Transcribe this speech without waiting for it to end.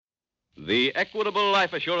The Equitable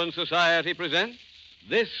Life Assurance Society presents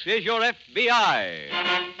This Is Your FBI.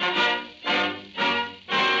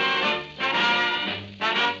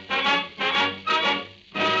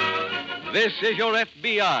 This is Your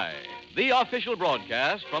FBI, the official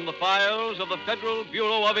broadcast from the files of the Federal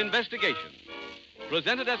Bureau of Investigation.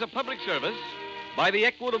 Presented as a public service by the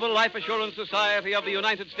Equitable Life Assurance Society of the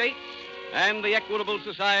United States and the Equitable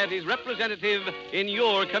Society's representative in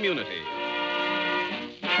your community.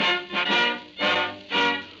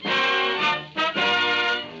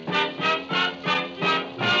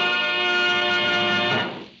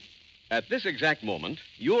 At this exact moment,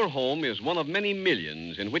 your home is one of many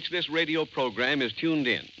millions in which this radio program is tuned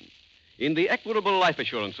in. In the Equitable Life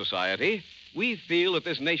Assurance Society, we feel that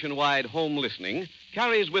this nationwide home listening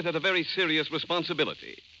carries with it a very serious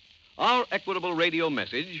responsibility. Our Equitable radio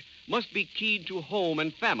message must be keyed to home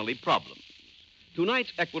and family problems.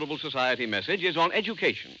 Tonight's Equitable Society message is on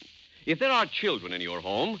education. If there are children in your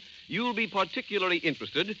home, you'll be particularly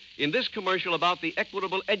interested in this commercial about the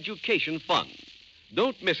Equitable Education Fund.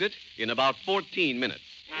 Don't miss it in about 14 minutes.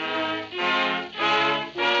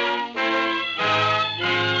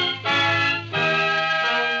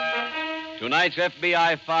 Tonight's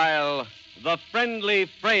FBI file, The Friendly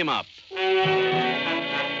Frame-Up.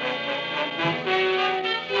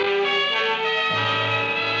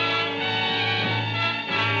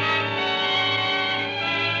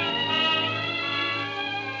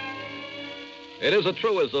 It is a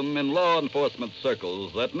truism in law enforcement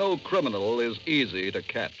circles that no criminal is easy to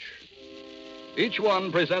catch. Each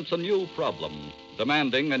one presents a new problem,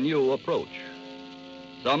 demanding a new approach.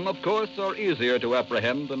 Some, of course, are easier to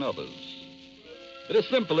apprehend than others. It is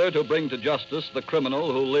simpler to bring to justice the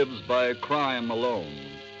criminal who lives by crime alone,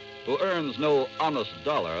 who earns no honest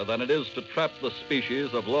dollar, than it is to trap the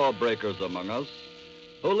species of lawbreakers among us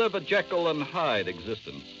who live a Jekyll and Hyde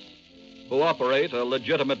existence, who operate a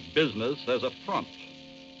legitimate business as a front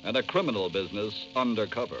and a criminal business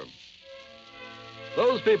undercover.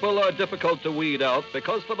 Those people are difficult to weed out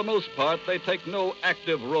because, for the most part, they take no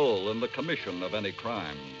active role in the commission of any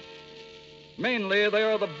crime. Mainly, they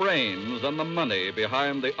are the brains and the money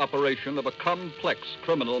behind the operation of a complex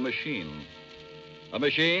criminal machine, a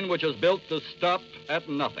machine which is built to stop at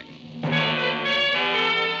nothing.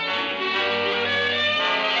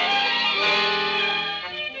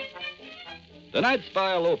 Tonight's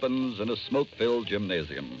file opens in a smoke-filled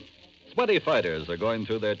gymnasium. 20 fighters are going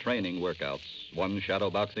through their training workouts. One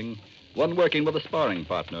shadowboxing, one working with a sparring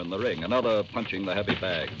partner in the ring, another punching the heavy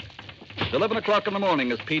bag. It's 11 o'clock in the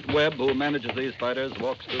morning as Pete Webb, who manages these fighters,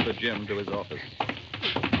 walks through the gym to his office.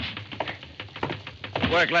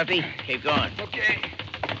 Work, Lefty. Keep going. Okay.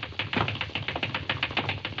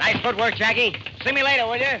 Nice footwork, Jackie. See me later,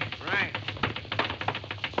 will you? Right.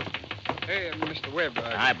 Hey, Mr. Webb.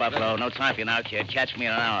 Hi, Buffalo. No time for you now, kid. Catch me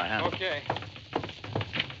in an hour, huh? Okay.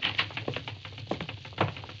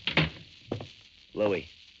 Louie.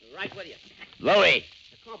 Right with you. Louie!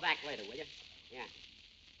 Call back later, will you? Yeah.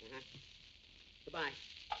 Goodbye.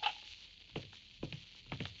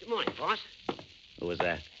 Good morning, boss. Who was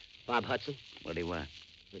that? Bob Hudson. What do you want?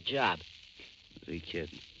 The job. Is he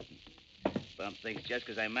kidding? Bump thinks just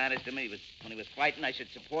because I managed him when he was fighting, I should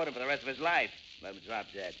support him for the rest of his life. Let him drop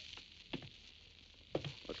dead.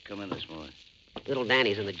 What's come in this morning? Little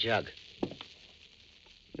Danny's in the jug.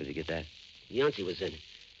 Where'd you get that? Yancey was in.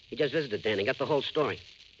 He just visited Danny, got the whole story.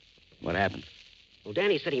 What happened? Well,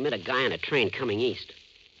 Danny said he met a guy on a train coming east.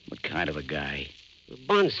 What kind of a guy? A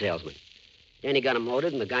bond salesman. Danny got him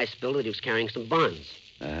loaded, and the guy spilled that he was carrying some bonds.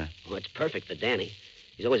 Uh-huh. Well, it's perfect for Danny.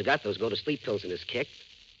 He's always got those go-to-sleep pills in his kick.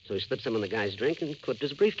 So he slipped some in the guy's drink and clipped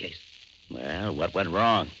his briefcase. Well, what went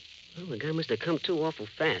wrong? Well, the guy must have come to awful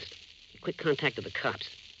fast. He quick contacted the cops.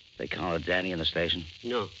 They collared Danny in the station?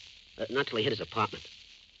 No, not till he hit his apartment.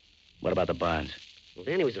 What about the bonds? Well,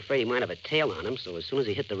 Danny was afraid he might have a tail on him, so as soon as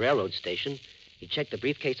he hit the railroad station, he checked the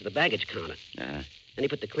briefcase at the baggage counter. Uh-huh. Then he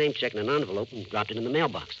put the claim check in an envelope and dropped it in the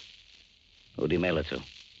mailbox. Who'd he mail it to?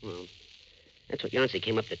 Well, that's what Yancey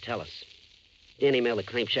came up to tell us. Danny mailed the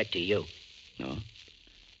claim check to you. No?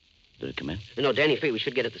 Did it come in? No, Danny figured we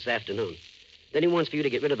should get it this afternoon. Then he wants for you to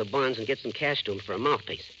get rid of the bonds and get some cash to him for a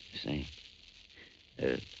mouthpiece. I see.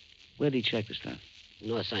 Where'd he check the stuff?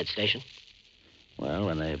 North Side Station. Well,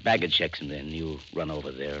 when the baggage checks him, then you run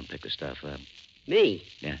over there and pick the stuff up. Me?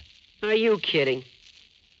 Yeah. Are you kidding?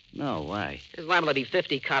 No, why? There's liable to be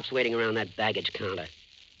 50 cops waiting around that baggage counter.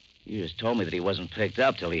 You just told me that he wasn't picked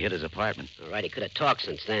up till he hit his apartment. All right, he could have talked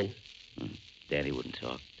since then. Daddy wouldn't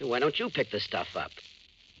talk. Then why don't you pick the stuff up?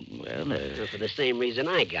 Well, For the same reason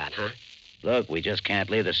I got, huh? Look, we just can't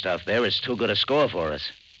leave the stuff there. It's too good a score for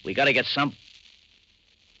us. We got to get some...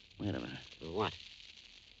 Wait a minute. What?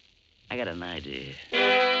 I got an idea.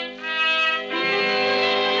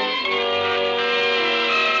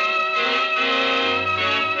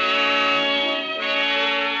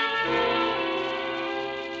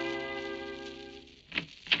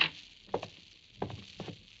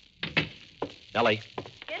 Ellie,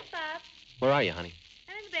 Yes, Bob. where are you, honey?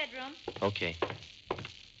 I'm in the bedroom. Okay.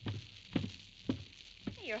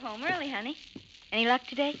 You're home early, honey. Any luck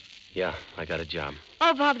today? Yeah, I got a job.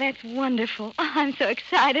 Oh, Bob, that's wonderful. Oh, I'm so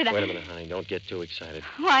excited. Wait a minute, honey. Don't get too excited.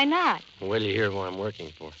 Why not? Wait till you hear who I'm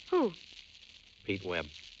working for. Who? Pete Webb.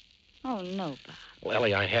 Oh, no, Bob. Well,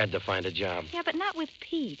 Ellie, I had to find a job. Yeah, but not with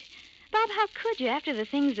Pete. Bob, how could you after the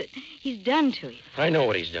things that he's done to you? I know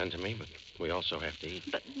what he's done to me, but we also have to eat.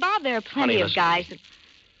 But, Bob, there are plenty Honey, of listen guys to me.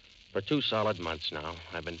 that... For 2 solid months now,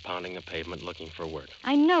 I've been pounding the pavement looking for work.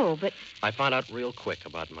 I know, but... I found out real quick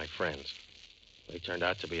about my friends. They turned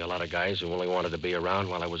out to be a lot of guys who only wanted to be around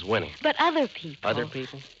while I was winning. But other people... Other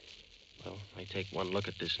people? Well, they take one look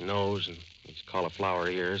at this nose and these cauliflower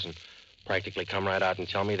ears and practically come right out and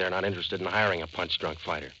tell me they're not interested in hiring a punch-drunk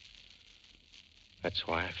fighter. That's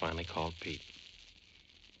why I finally called Pete.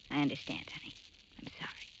 I understand, honey. I'm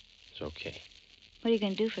sorry. It's okay. What are you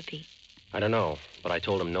going to do for Pete? I don't know, but I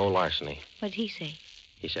told him no larceny. What did he say?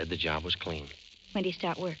 He said the job was clean. When do you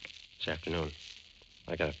start work? This afternoon.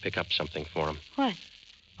 I gotta pick up something for him. What?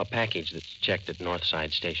 A package that's checked at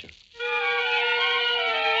Northside Station.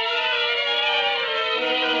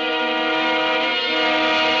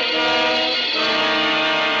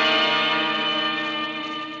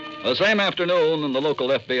 The same afternoon in the local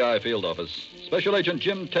FBI field office, Special Agent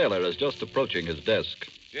Jim Taylor is just approaching his desk.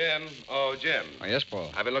 Jim. Oh, Jim. Oh, yes, Paul.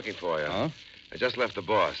 I've been looking for you. Oh? I just left the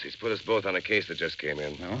boss. He's put us both on a case that just came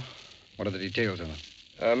in. No? What are the details of it?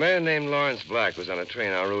 A man named Lawrence Black was on a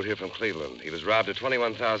train en route here from Cleveland. He was robbed of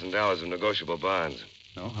 $21,000 of negotiable bonds.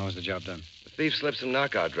 No? How was the job done? The thief slipped some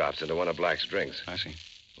knockout drops into one of Black's drinks. I see.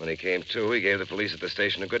 When he came to, he gave the police at the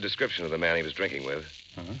station a good description of the man he was drinking with.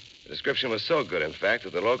 Uh-huh. The description was so good, in fact,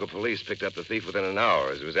 that the local police picked up the thief within an hour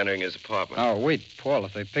as he was entering his apartment. Oh, wait, Paul,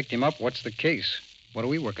 if they picked him up, what's the case? What are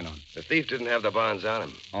we working on? The thief didn't have the bonds on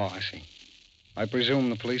him, Oh, I see. I presume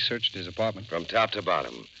the police searched his apartment. from top to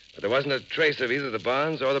bottom. But there wasn't a trace of either the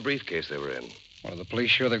bonds or the briefcase they were in. Well, are the police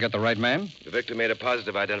sure they've got the right man? The victim made a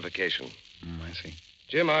positive identification. I see.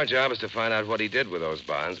 Jim, our job is to find out what he did with those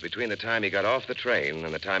bonds between the time he got off the train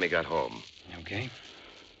and the time he got home. Okay.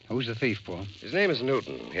 Who's the thief, Paul? His name is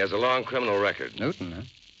Newton. He has a long criminal record. Newton, huh?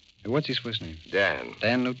 What's his first name? Dan.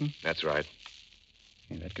 Dan Newton? That's right.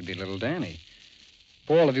 Hey, that could be little Danny.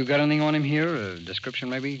 Paul, have you got anything on him here? A description,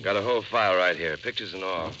 maybe? Got a whole file right here, pictures and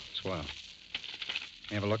all. Swell. Let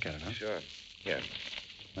me have a look at it, huh? Sure. Here.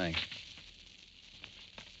 Thanks.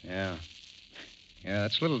 Yeah. Yeah,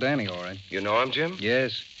 that's little Danny, all right. You know him, Jim?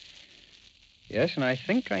 Yes. Yes, and I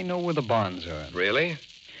think I know where the bonds are. Really?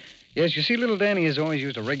 Yes, you see, little Danny has always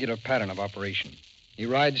used a regular pattern of operation. He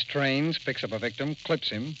rides trains, picks up a victim, clips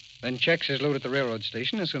him, then checks his load at the railroad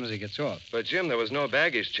station as soon as he gets off. But, Jim, there was no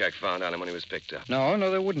baggage check found on him when he was picked up. No,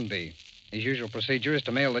 there wouldn't be. His usual procedure is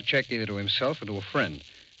to mail the check either to himself or to a friend.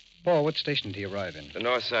 Paul, what station did he arrive in? The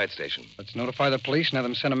North Side Station. Let's notify the police and have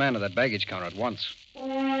them send a man to that baggage counter at once.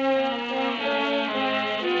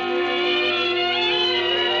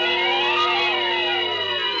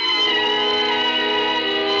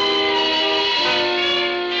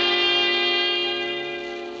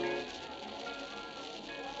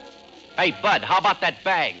 Hey, Bud, how about that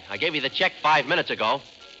bag? I gave you the check 5 minutes ago.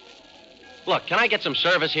 Look, can I get some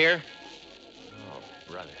service here? Oh,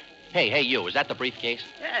 brother. Hey, you, is that the briefcase?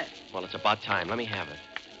 Yeah. Well, it's about time. Let me have it.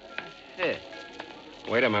 Here.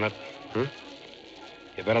 Wait a minute. You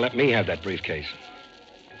better let me have that briefcase.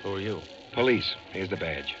 Who are you? Police. Here's the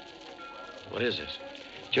badge. What is this?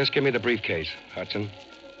 Just give me the briefcase, Hudson.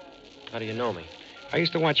 How do you know me? I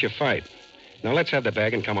used to watch you fight. Now let's have the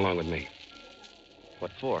bag and come along with me.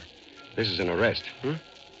 What for? This is an arrest.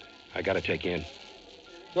 I gotta take you in.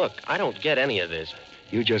 Look, I don't get any of this.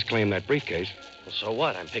 You just claimed that briefcase. Well, so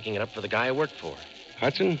what? I'm picking it up for the guy I work for.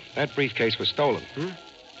 Hudson, that briefcase was stolen.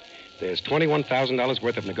 There's $21,000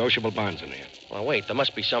 worth of negotiable bonds in there. Well, wait, there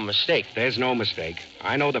must be some mistake. There's no mistake.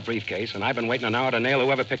 I know the briefcase, and I've been waiting an hour to nail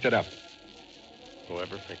whoever picked it up.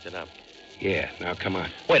 Whoever picked it up. Yeah, now come on.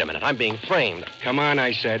 Wait a minute, I'm being framed. Come on,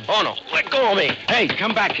 I said. Oh, no, let go of me. Hey,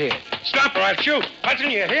 come back here. Stop or I'll shoot. Hudson,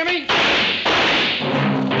 you hear me?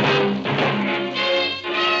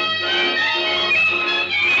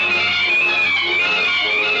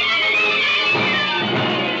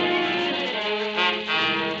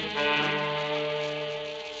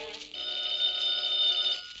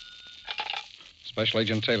 Special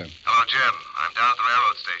Agent Taylor. Hello, Jim. I'm down at the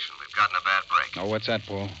railroad station. station. We've gotten a bad break. Oh, what's that,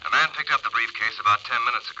 Paul? A man picked up the briefcase about 10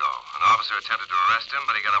 minutes ago. An officer attempted to arrest him,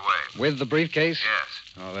 but he got away. With the briefcase? Yes.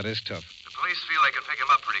 Oh, that is tough. The police feel they can pick him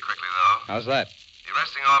up pretty quickly, though. How's that? The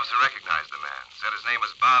arresting officer recognized the man. Said his name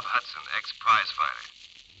was Bob Hudson, ex-prize fighter.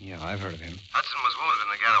 Yeah, I've heard of him. Hudson was wounded in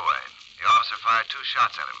the getaway. The officer fired 2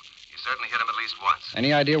 shots at him. He certainly hit him at least once.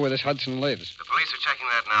 Any idea where this Hudson lives? The police are checking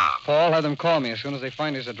that now. Paul, have them call me as soon as they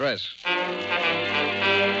find his address.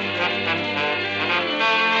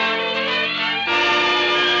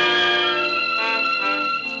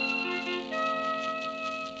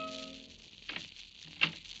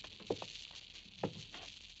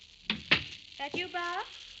 That you, Bob?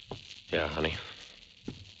 Yeah, honey.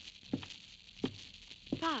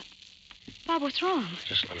 Bob. Bob, what's wrong?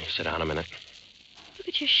 Just let me sit down a minute. Look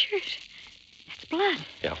at your shirt. That's blood.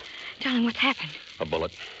 Yeah. Darling, what's happened? A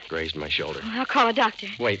bullet grazed my shoulder. Oh, I'll call a doctor.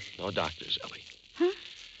 Wait, no doctors, Ellie. Huh?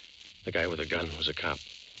 The guy with the gun was a cop.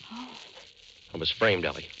 Oh. I was framed,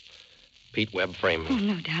 Ellie. Pete Webb framed Oh, me.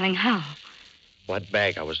 no, darling, how? Well, that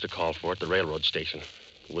bag I was to call for at the railroad station.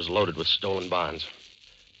 It was loaded with stolen bonds.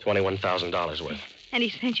 $21,000 worth. And he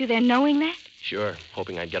sent you there knowing that? Sure,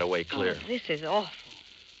 hoping I'd get away clear. Oh, this is awful.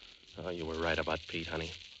 Oh, you were right about Pete, honey.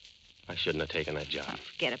 I shouldn't have taken that job.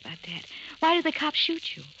 Forget about that. Why did the cop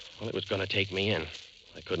shoot you? Well, it was going to take me in.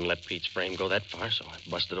 I couldn't let Pete's frame go that far, so I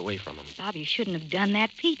busted away from him. Bob, you shouldn't have done that.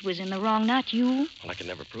 Pete was in the wrong, not you. Well, I could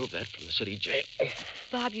never prove that from the city jail.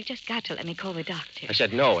 Bob, you just got to let me call the doctor. I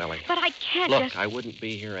said no, Ellie. But I can't Look, just... I wouldn't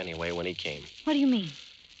be here anyway when he came. What do you mean?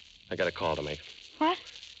 I got a call to make. What?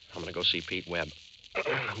 I'm going to go see Pete Webb.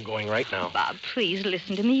 I'm going right now. Bob, please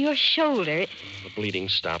listen to me. Your shoulder. The bleeding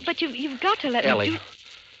stopped. But you've got to let Ellie, me do...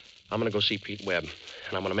 I'm going to go see Pete Webb,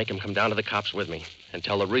 and I'm going to make him come down to the cops with me and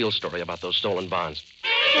tell the real story about those stolen bonds.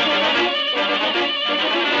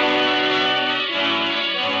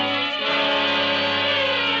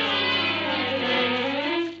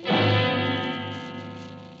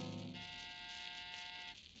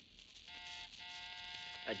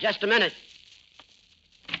 Just a minute.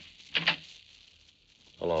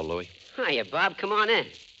 Hello, Louie. Hiya, Bob. Come on in.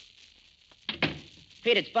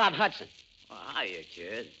 Pete, it's Bob Hudson. Oh, hiya,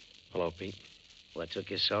 kid. Hello, Pete. What took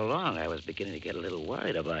you so long? I was beginning to get a little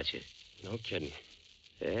worried about you. No kidding.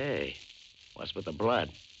 Hey, what's with the blood?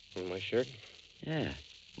 In my shirt? Yeah.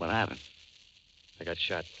 What happened? I got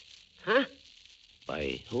shot. Huh?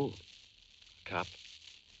 By who? Cop.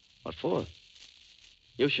 What for?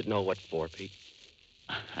 You should know what for, Pete.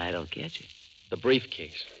 I don't get you. The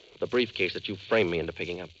briefcase. The briefcase that you framed me into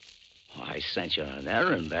picking up. Oh, I sent you on an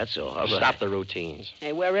errand, that's all. But... Stop the routines.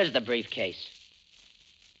 Hey, where is the briefcase?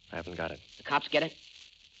 I haven't got it. The cops get it?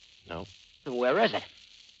 No. And where is it?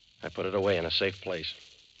 I put it away in a safe place.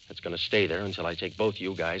 It's going to stay there until I take both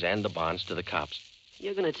you guys and the bonds to the cops.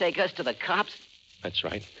 You're going to take us to the cops? That's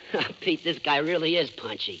right. Pete, this guy really is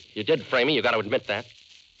punchy. You did frame me. You got to admit that.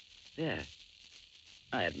 Yeah.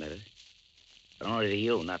 I admit it. But only to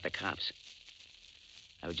you, not the cops.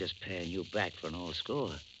 I was just paying you back for an old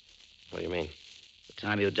score. What do you mean? The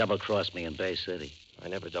time you double-crossed me in Bay City. I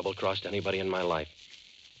never double-crossed anybody in my life.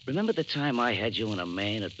 Remember the time I had you in a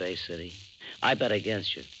main at Bay City? I bet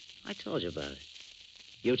against you. I told you about it.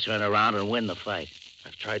 You turn around and win the fight.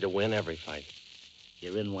 I've tried to win every fight.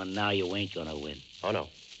 You're in one now, you ain't gonna win. Oh, no.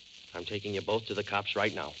 I'm taking you both to the cops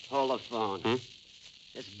right now. Hold the phone.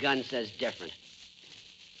 This gun says different.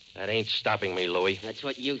 That ain't stopping me, Louie. That's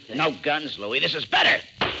what you think. No guns, Louie. This is better.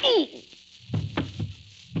 Ooh.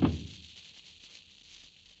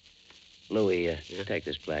 Louie, take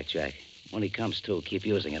this blackjack. When he comes to, keep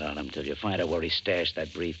using it on him till you find out where he stashed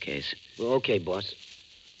that briefcase. Well, okay, boss.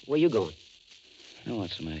 Where you going? I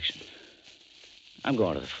want some action. I'm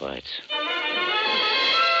going to the fights.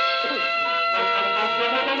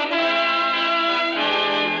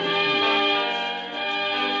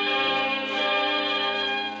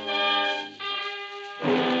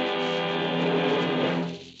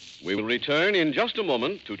 We will return in just a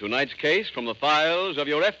moment to tonight's case from the files of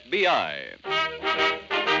your FBI.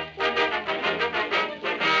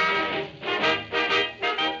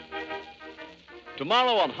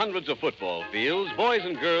 Tomorrow on hundreds of football fields, boys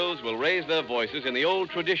and girls will raise their voices in the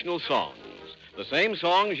old traditional songs. The same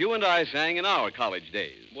songs you and I sang in our college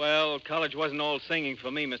days. Well, college wasn't all singing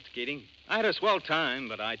for me, Mr. Keating. I had a swell time,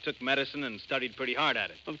 but I took medicine and studied pretty hard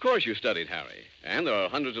at it. Of course you studied, Harry. And there are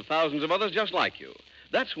hundreds of thousands of others just like you.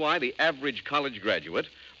 That's why the average college graduate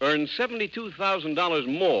earns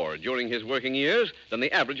 $72,000 more during his working years than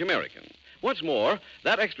the average American. What's more,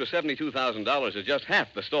 that extra $72,000 is just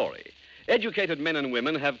half the story. Educated men and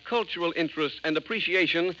women have cultural interests and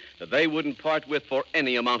appreciation that they wouldn't part with for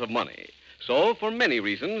any amount of money. So, for many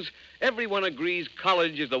reasons, everyone agrees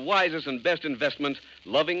college is the wisest and best investment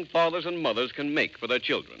loving fathers and mothers can make for their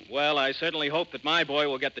children. Well, I certainly hope that my boy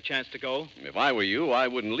will get the chance to go. If I were you, I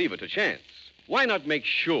wouldn't leave it to chance. Why not make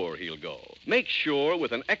sure he'll go? Make sure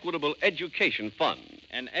with an Equitable Education Fund.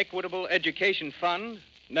 An Equitable Education Fund?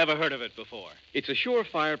 Never heard of it before. It's a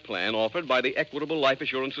surefire plan offered by the Equitable Life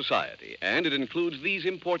Assurance Society, and it includes these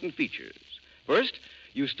important features. First,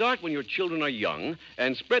 you start when your children are young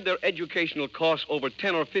and spread their educational costs over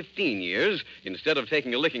 10 or 15 years instead of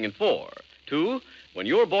taking a licking in 4. 2, when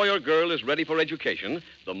your boy or girl is ready for education,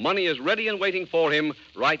 the money is ready and waiting for him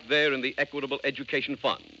right there in the Equitable Education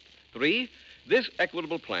Fund. 3, this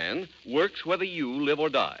Equitable plan works whether you live or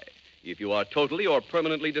die. If you are totally or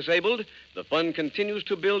permanently disabled, the fund continues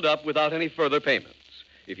to build up without any further payments.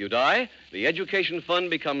 If you die, the education fund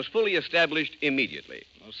becomes fully established immediately.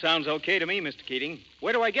 Well, sounds okay to me, Mr. Keating.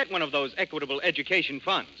 Where do I get one of those Equitable Education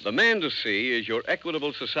Funds? The man to see is your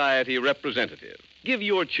Equitable Society representative. Give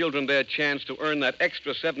your children their chance to earn that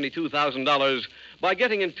extra $72,000 by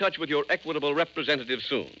getting in touch with your Equitable representative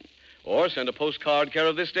soon. Or send a postcard care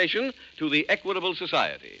of this station to the Equitable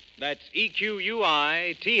Society. That's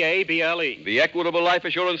EQUITABLE. The Equitable Life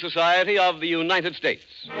Assurance Society of the United States.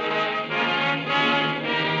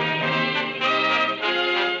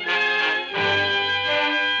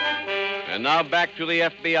 And now back to the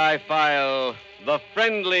FBI file, The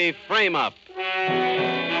Friendly Frame-Up.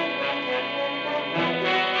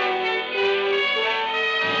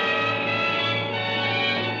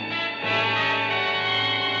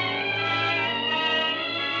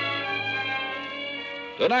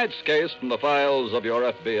 Tonight's case from the files of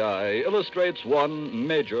your FBI illustrates one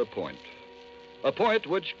major point. A point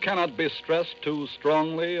which cannot be stressed too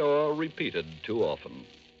strongly or repeated too often.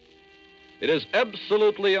 It is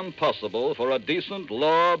absolutely impossible for a decent,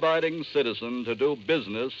 law-abiding citizen to do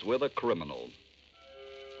business with a criminal.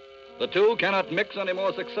 The two cannot mix any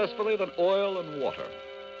more successfully than oil and water,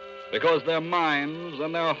 because their minds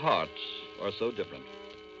and their hearts are so different.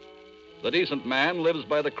 The decent man lives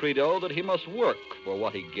by the credo that he must work for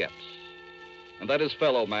what he gets, and that his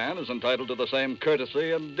fellow man is entitled to the same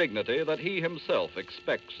courtesy and dignity that he himself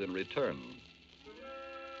expects in return.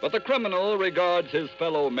 But the criminal regards his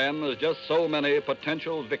fellow men as just so many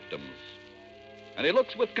potential victims, and he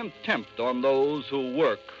looks with contempt on those who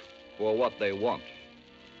work for what they want.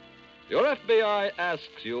 Your FBI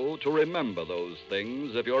asks you to remember those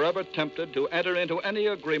things if you're ever tempted to enter into any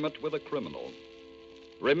agreement with a criminal.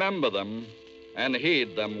 Remember them and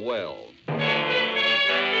heed them well.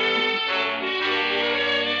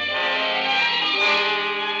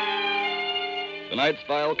 Tonight's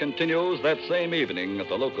file continues that same evening at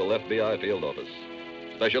the local FBI field office.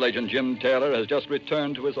 Special Agent Jim Taylor has just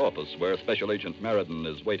returned to his office where Special Agent Meriden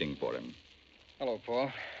is waiting for him. Hello,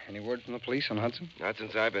 Paul. Any word from the police on Hudson? Not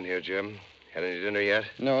since I've been here, Jim. Had any dinner yet?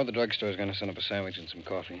 No, the drugstore's going to send up a sandwich and some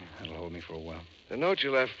coffee. That'll hold me for a while. The note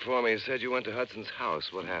you left for me said you went to Hudson's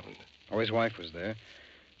house. What happened? Oh, his wife was there.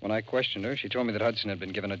 When I questioned her, she told me that Hudson had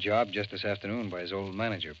been given a job just this afternoon by his old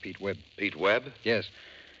manager, Pete Webb. Pete Webb? Yes.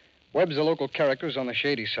 Webb's a local character who's on the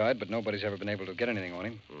shady side, but nobody's ever been able to get anything on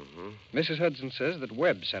him. Mm-hmm. Mrs. Hudson says that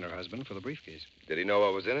Webb sent her husband for the briefcase. Did he know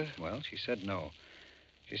what was in it? Well, she said no.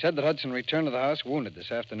 She said that Hudson returned to the house wounded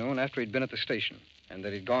this afternoon after he'd been at the station, and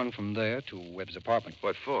that he'd gone from there to Webb's apartment.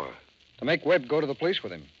 What for? To make Webb go to the police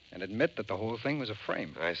with him and admit that the whole thing was a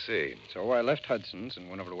frame. I see. So I left Hudson's and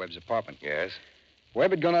went over to Webb's apartment. Yes?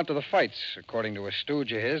 Webb had gone out to the fights, according to a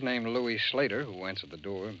stooge of his named Louis Slater, who answered the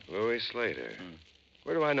door. Louis Slater.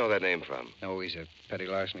 Where do I know that name from? Oh, he's a petty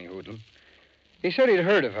larceny hoodlum. He said he'd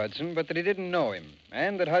heard of Hudson, but that he didn't know him,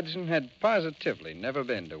 and that Hudson had positively never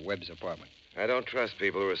been to Webb's apartment. I don't trust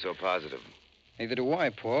people who are so positive. Neither do I,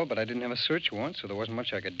 Paul, but I didn't have a search warrant, so there wasn't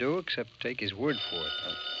much I could do except take his word for it.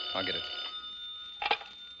 I'll get it.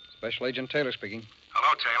 Special Agent Taylor speaking.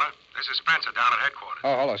 Hello, Taylor. This is Spencer down at headquarters.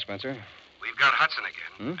 Oh, hello, Spencer. We've got Hudson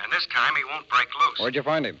again, and this time he won't break loose. Where'd you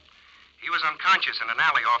find him? He was unconscious in an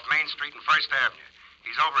alley off Main Street and First Avenue.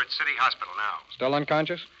 He's over at City Hospital now. Still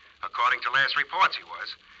unconscious? According to last reports, he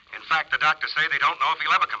was. In fact, the doctors say they don't know if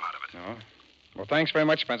he'll ever come out of it. No. Well, thanks very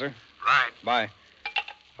much, Spencer. Right. Bye.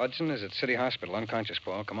 Hudson is at City Hospital, unconscious,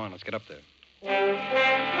 Paul. Come on, let's get up there. Come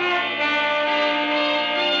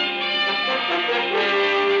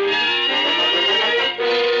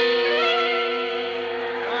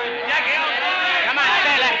on,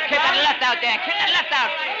 Taylor. Keep that left out there. Keep that left out.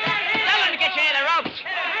 Tell him to get you near the ropes.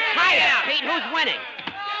 Hide it, Pete. Who's winning?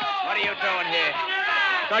 What are you doing here?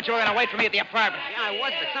 Thought you were going to wait for me at the apartment. Yeah, I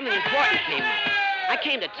was, but something important came up. I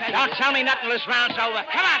came to tell you. Don't tell me nothing till this round's over.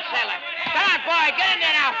 Come on, Sailor. Come on, boy. Get in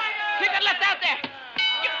there now. Keep that left out there.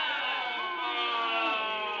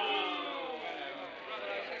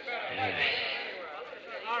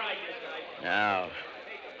 Now,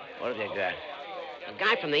 what have you got? A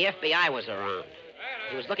guy from the FBI was around.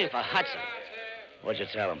 He was looking for Hudson. What'd you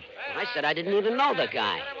tell him? I said I didn't even know the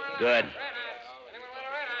guy. Good.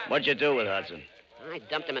 What'd you do with Hudson? I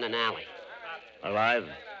dumped him in an alley. Alive?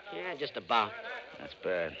 Yeah, just about. That's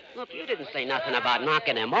bad. Look, you didn't say nothing about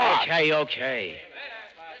knocking him off. Okay.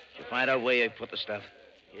 Did you find out where you put the stuff?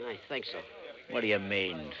 Yeah, I think so. What do you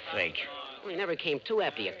mean, fake? Well, he never came to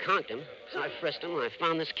after you conked him. So I frisked him and I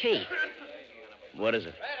found this key. What is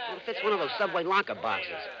it? Well, it fits one of those subway locker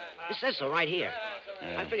boxes. It says so right here.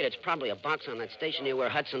 Yeah. I figured it's probably a box on that station near where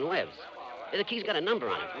Hudson lives. The key's got a number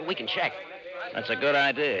on it. Well, we can check. That's a good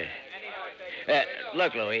idea.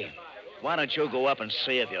 Look, Louis, why don't you go up and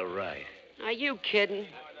see if you're right? Are you kidding?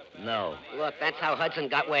 No. Look, that's how Hudson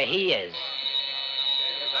got where he is.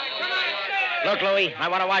 Look, Louis, I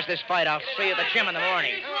want to watch this fight. I'll see you at the gym in the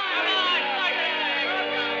morning.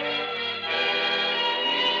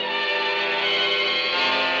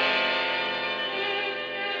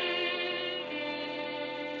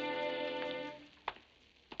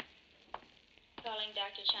 Calling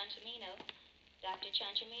Dr. Chanchimino. Dr.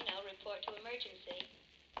 Chanchimino, report to emergency.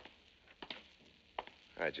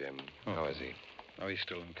 Hi, Jim. How is he? Oh, he's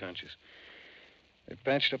still unconscious. They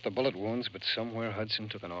patched up the bullet wounds, but somewhere Hudson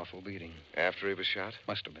took an awful beating. After he was shot?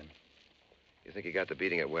 Must have been. You think he got the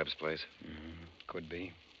beating at Webb's place? Could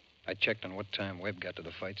be. I checked on what time Webb got to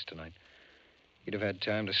the fights tonight. He'd have had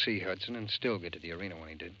time to see Hudson and still get to the arena when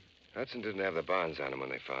he did. Hudson didn't have the bonds on him when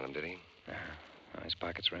they found him, did he? His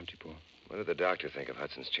pockets were empty, Paul. What did the doctor think of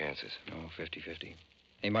Hudson's chances? Oh, 50-50.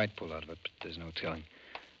 He might pull out of it, but there's no telling.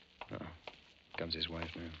 Oh, comes his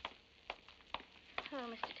wife now. Hello,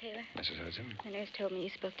 Mr. Taylor. Mrs. Hudson? The nurse told me you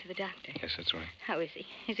spoke to the doctor. Yes, that's right. How is he?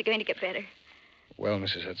 Is he going to get better? Well,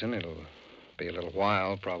 Mrs. Hudson, it'll be a little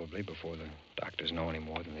while, probably, before the doctors know any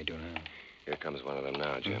more than they do now. Here comes one of them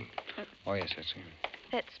now, Jim. Oh, yes, that's him.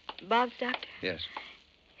 That's Bob's doctor? Yes.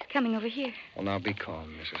 He's coming over here. Well, now be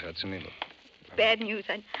calm, Mrs. Hudson. Bad news.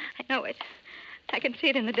 I know it. I can see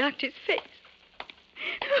it in the doctor's face.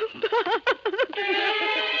 Oh, Bob.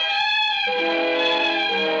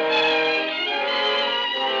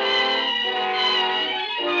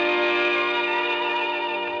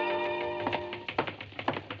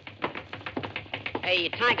 Hey,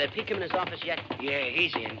 Tiger, did Pete come in his office yet? Yeah,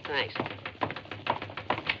 he's in. Thanks.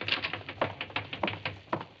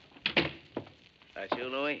 That's you,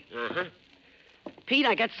 Louis? Uh-huh. Pete,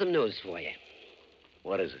 I got some news for you.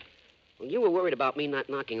 What is it? Well, you were worried about me not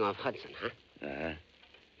knocking off Hudson, huh? Uh-huh.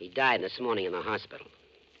 He died this morning in the hospital.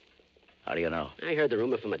 How do you know? I heard the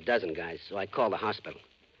rumor from a dozen guys, so I called the hospital.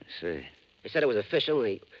 I see. They said it was official, and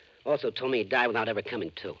they also told me he died without ever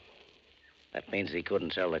coming to. That means he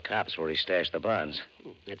couldn't tell the cops where he stashed the bonds.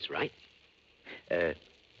 That's right.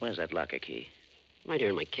 Where's that locker key? Right here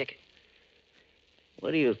in my kicker.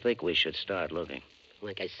 Where do you think we should start looking?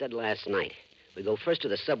 Like I said last night, we go first to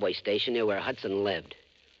the subway station near where Hudson lived.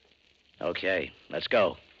 Okay, let's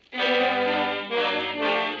go.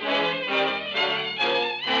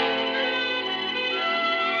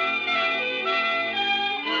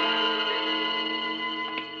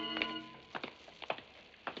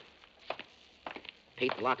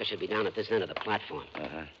 Pete, the locker should be down at this end of the platform.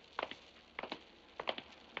 Uh-huh.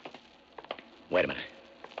 Wait a minute.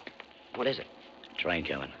 What is it? Train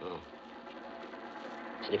coming. Oh.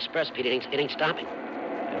 It's an express, Pete. It ain't stopping.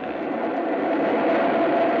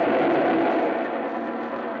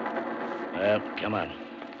 Well, come on.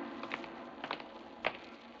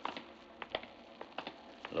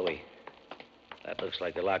 Louis, that looks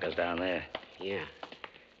like the locker's down there. Yeah.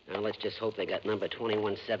 Now, let's just hope they got number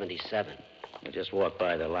 2177. We'll just walk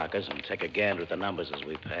by the lockers and take a gander at the numbers as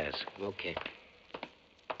we pass. Okay.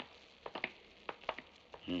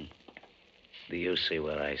 Do you see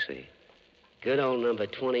what I see? Good old number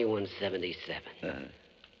 2177. Uh-huh.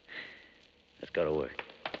 Let's go to work.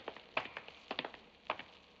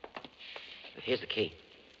 Here's the key.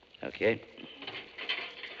 Okay.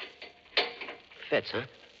 Fits, huh?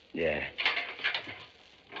 Yeah.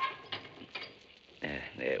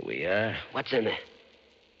 There we are. What's in there?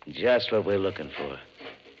 Just what we're looking for.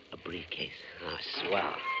 A briefcase. Oh,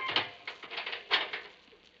 swell.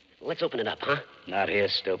 Let's open it up, huh? Not here,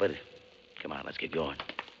 stupid. Come on, let's get going.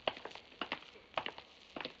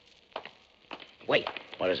 Wait.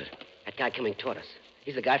 What is it? That guy coming toward us.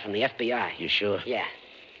 He's the guy from the FBI. You sure? Yeah.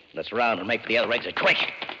 Let's round and make for the other exit.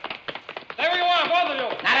 Quick! There you are, both of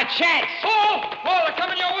you. Not a chance. Oh, they're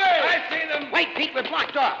coming your way. I see them. Wait, Pete, we're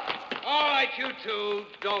blocked off. All right, you two,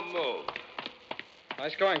 don't move.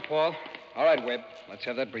 Nice going, Paul. All right, Webb. Let's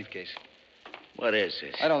have that briefcase. What is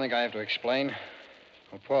this? I don't think I have to explain.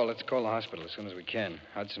 Well, Paul, let's call the hospital as soon as we can.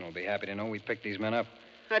 Hudson will be happy to know we picked these men up.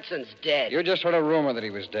 Hudson's dead. You just heard a rumor that he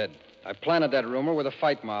was dead. I planted that rumor with a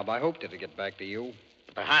fight mob. I hoped it'd get back to you.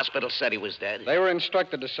 The hospital said he was dead. They were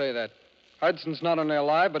instructed to say that. Hudson's not only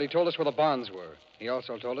alive, but he told us where the bonds were. He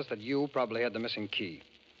also told us that you probably had the missing key.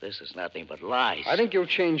 This is nothing but lies. I think you'll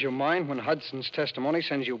change your mind when Hudson's testimony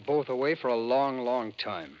sends you both away for a long, long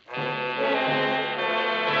time.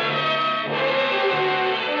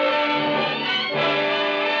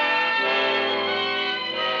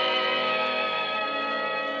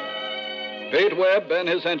 Pete Webb and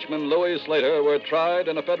his henchman, Louis Slater, were tried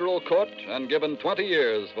in a federal court and given 20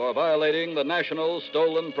 years for violating the National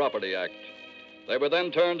Stolen Property Act. They were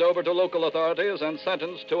then turned over to local authorities and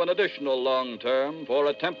sentenced to an additional long term for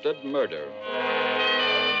attempted murder.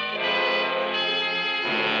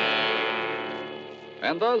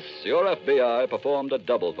 And thus, your FBI performed a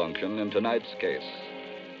double function in tonight's case.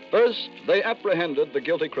 First, they apprehended the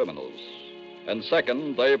guilty criminals. And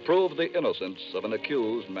second, they proved the innocence of an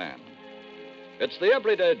accused man. It's the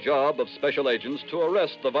everyday job of special agents to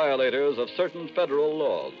arrest the violators of certain federal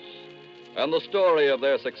laws. And the story of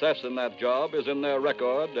their success in that job is in their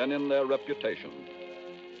record and in their reputation.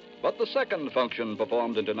 But the second function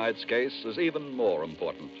performed in tonight's case is even more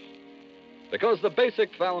important. Because the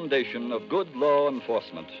basic foundation of good law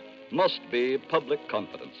enforcement must be public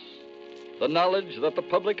confidence. The knowledge that the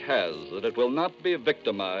public has that it will not be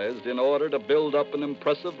victimized in order to build up an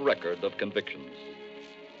impressive record of convictions.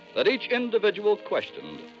 That each individual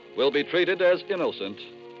questioned will be treated as innocent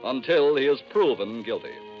until he is proven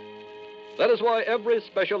guilty. That is why every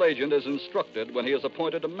special agent is instructed when he is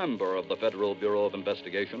appointed a member of the Federal Bureau of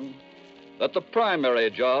Investigation that the primary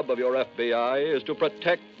job of your FBI is to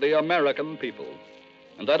protect the American people,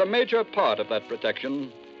 and that a major part of that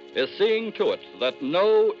protection is seeing to it that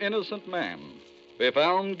no innocent man be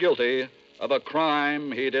found guilty of a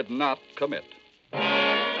crime he did not commit.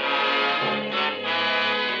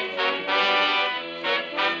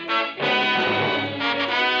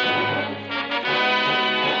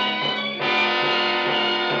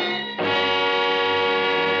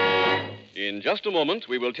 In just a moment,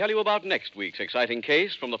 we will tell you about next week's exciting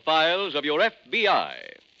case from the files of your FBI.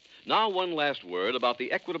 Now, one last word about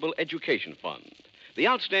the Equitable Education Fund. The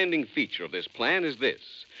outstanding feature of this plan is this.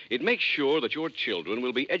 It makes sure that your children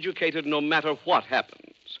will be educated no matter what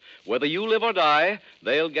happens. Whether you live or die,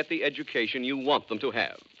 they'll get the education you want them to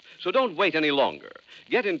have. So don't wait any longer.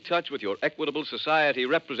 Get in touch with your Equitable Society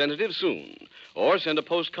representative soon, or send a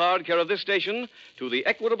postcard care of this station to the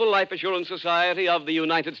Equitable Life Assurance Society of the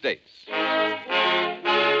United States.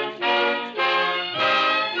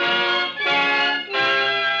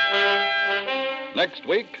 Next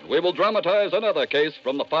week, we will dramatize another case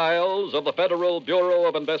from the files of the Federal Bureau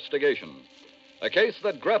of Investigation. A case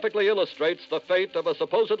that graphically illustrates the fate of a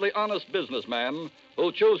supposedly honest businessman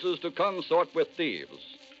who chooses to consort with thieves.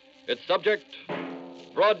 Its subject,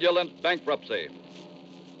 fraudulent bankruptcy.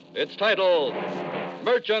 Its title,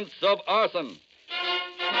 Merchants of Arson.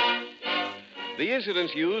 The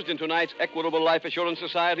incidents used in tonight's Equitable Life Assurance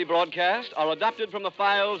Society broadcast are adopted from the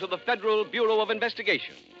files of the Federal Bureau of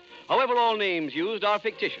Investigation. However, all names used are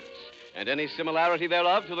fictitious, and any similarity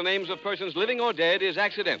thereof to the names of persons living or dead is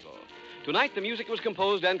accidental. Tonight, the music was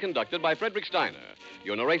composed and conducted by Frederick Steiner.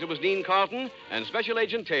 Your narrator was Dean Carlton, and Special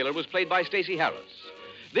Agent Taylor was played by Stacey Harris.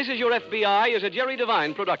 This Is Your FBI is a Jerry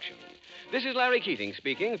Devine production. This is Larry Keating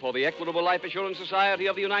speaking for the Equitable Life Assurance Society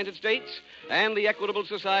of the United States and the Equitable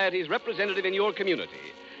Society's representative in your community,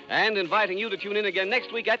 and inviting you to tune in again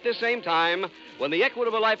next week at this same time when the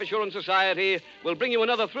Equitable Life Assurance Society will bring you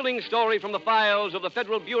another thrilling story from the files of the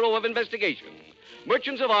Federal Bureau of Investigation.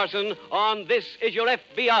 Merchants of Arson on This Is Your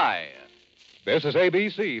FBI. This is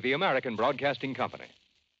ABC, the American Broadcasting Company.